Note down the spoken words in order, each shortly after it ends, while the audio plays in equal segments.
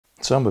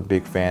So I'm a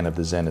big fan of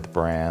the Zenith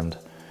brand.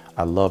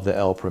 I love the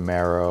El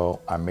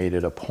Primero. I made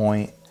it a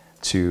point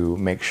to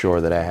make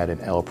sure that I had an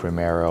El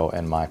Primero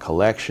in my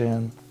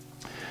collection.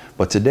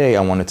 But today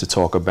I wanted to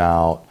talk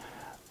about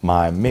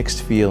my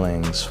mixed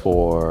feelings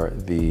for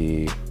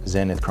the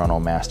Zenith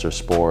Chronomaster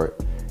Sport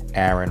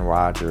Aaron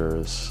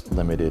Rodgers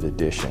limited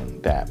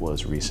edition that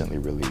was recently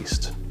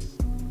released.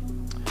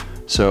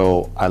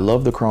 So I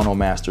love the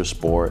Chronomaster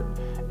Sport.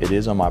 It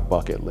is on my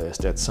bucket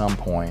list. At some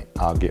point,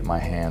 I'll get my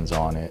hands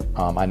on it.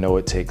 I know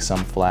it takes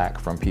some flack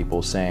from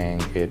people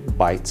saying it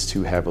bites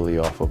too heavily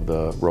off of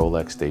the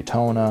Rolex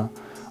Daytona,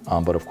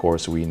 but of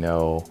course we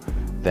know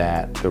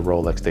that the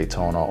Rolex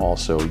Daytona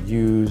also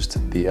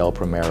used the El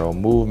Primero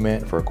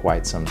movement for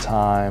quite some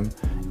time.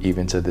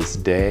 Even to this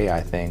day,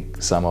 I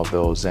think some of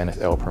those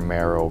Zenith El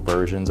Primero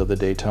versions of the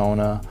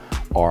Daytona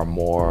are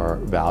more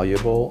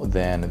valuable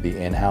than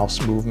the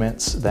in-house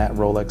movements that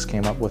Rolex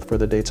came up with for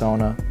the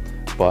Daytona,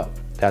 but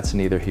that's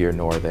neither here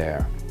nor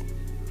there.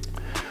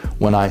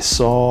 When I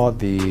saw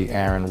the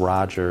Aaron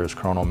Rodgers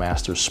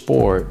Chronomaster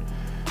Sport,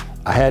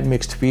 I had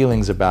mixed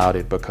feelings about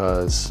it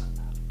because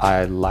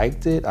I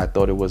liked it, I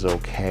thought it was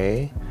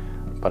okay,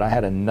 but I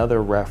had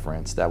another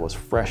reference that was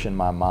fresh in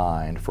my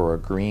mind for a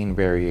green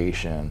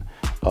variation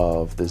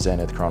of the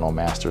Zenith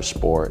Chronomaster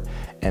Sport,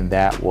 and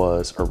that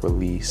was a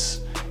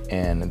release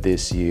in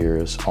this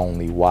year's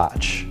Only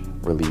Watch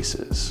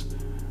releases,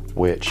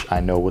 which I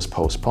know was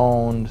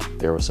postponed.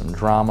 There was some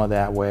drama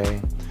that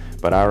way,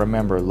 but I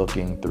remember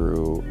looking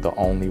through the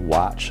Only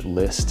Watch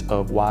list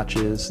of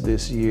watches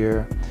this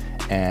year,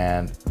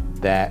 and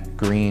that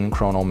green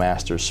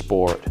Chronomaster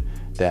Sport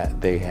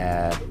that they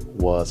had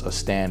was a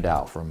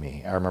standout for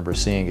me. I remember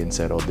seeing it and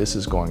said, oh, this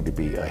is going to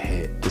be a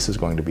hit. This is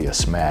going to be a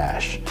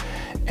smash.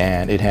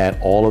 And it had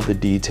all of the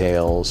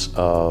details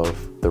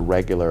of the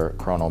regular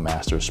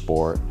Chronomaster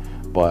Sport,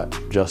 but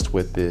just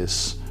with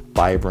this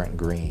vibrant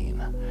green,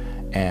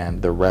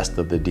 and the rest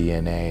of the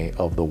DNA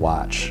of the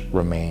watch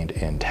remained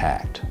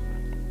intact.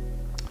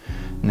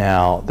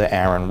 Now, the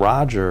Aaron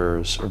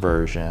Rodgers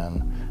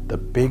version, the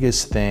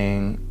biggest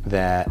thing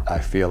that I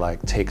feel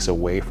like takes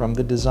away from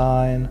the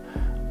design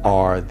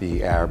are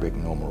the Arabic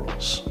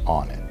numerals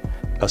on it,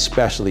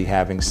 especially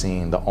having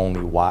seen the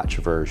Only Watch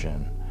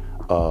version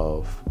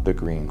of the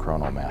green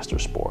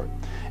Chronomaster Sport.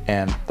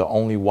 And the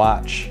Only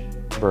Watch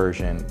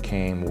version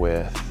came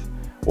with,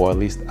 or at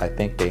least I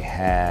think they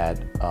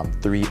had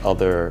 3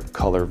 other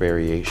color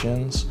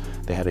variations.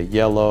 They had a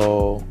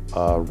yellow,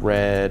 a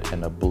red,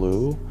 and a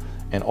blue,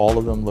 and all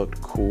of them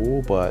looked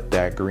cool, but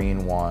that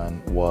green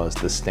one was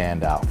the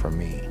standout for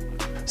me.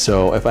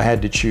 So if I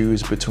had to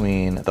choose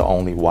between the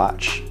Only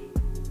Watch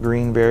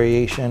green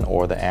variation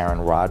or the Aaron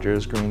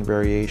Rodgers green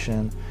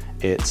variation,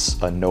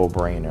 it's a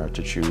no-brainer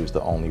to choose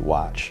the Only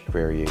Watch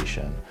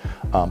variation.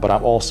 But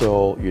I'm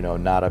also,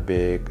 not a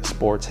big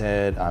sports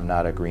head. I'm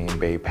not a Green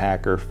Bay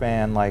Packer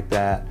fan like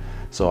that.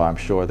 So I'm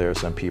sure there's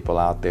some people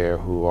out there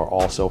who are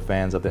also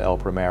fans of the El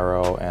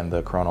Primero and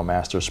the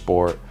Chronomaster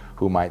Sport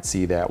who might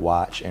see that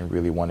watch and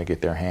really want to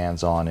get their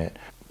hands on it.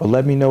 But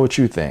let me know what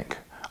you think.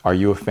 Are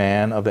you a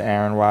fan of the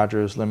Aaron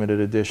Rodgers limited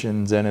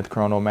edition Zenith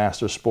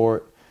Chronomaster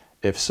Sport?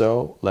 If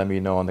so, let me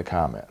know in the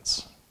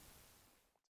comments.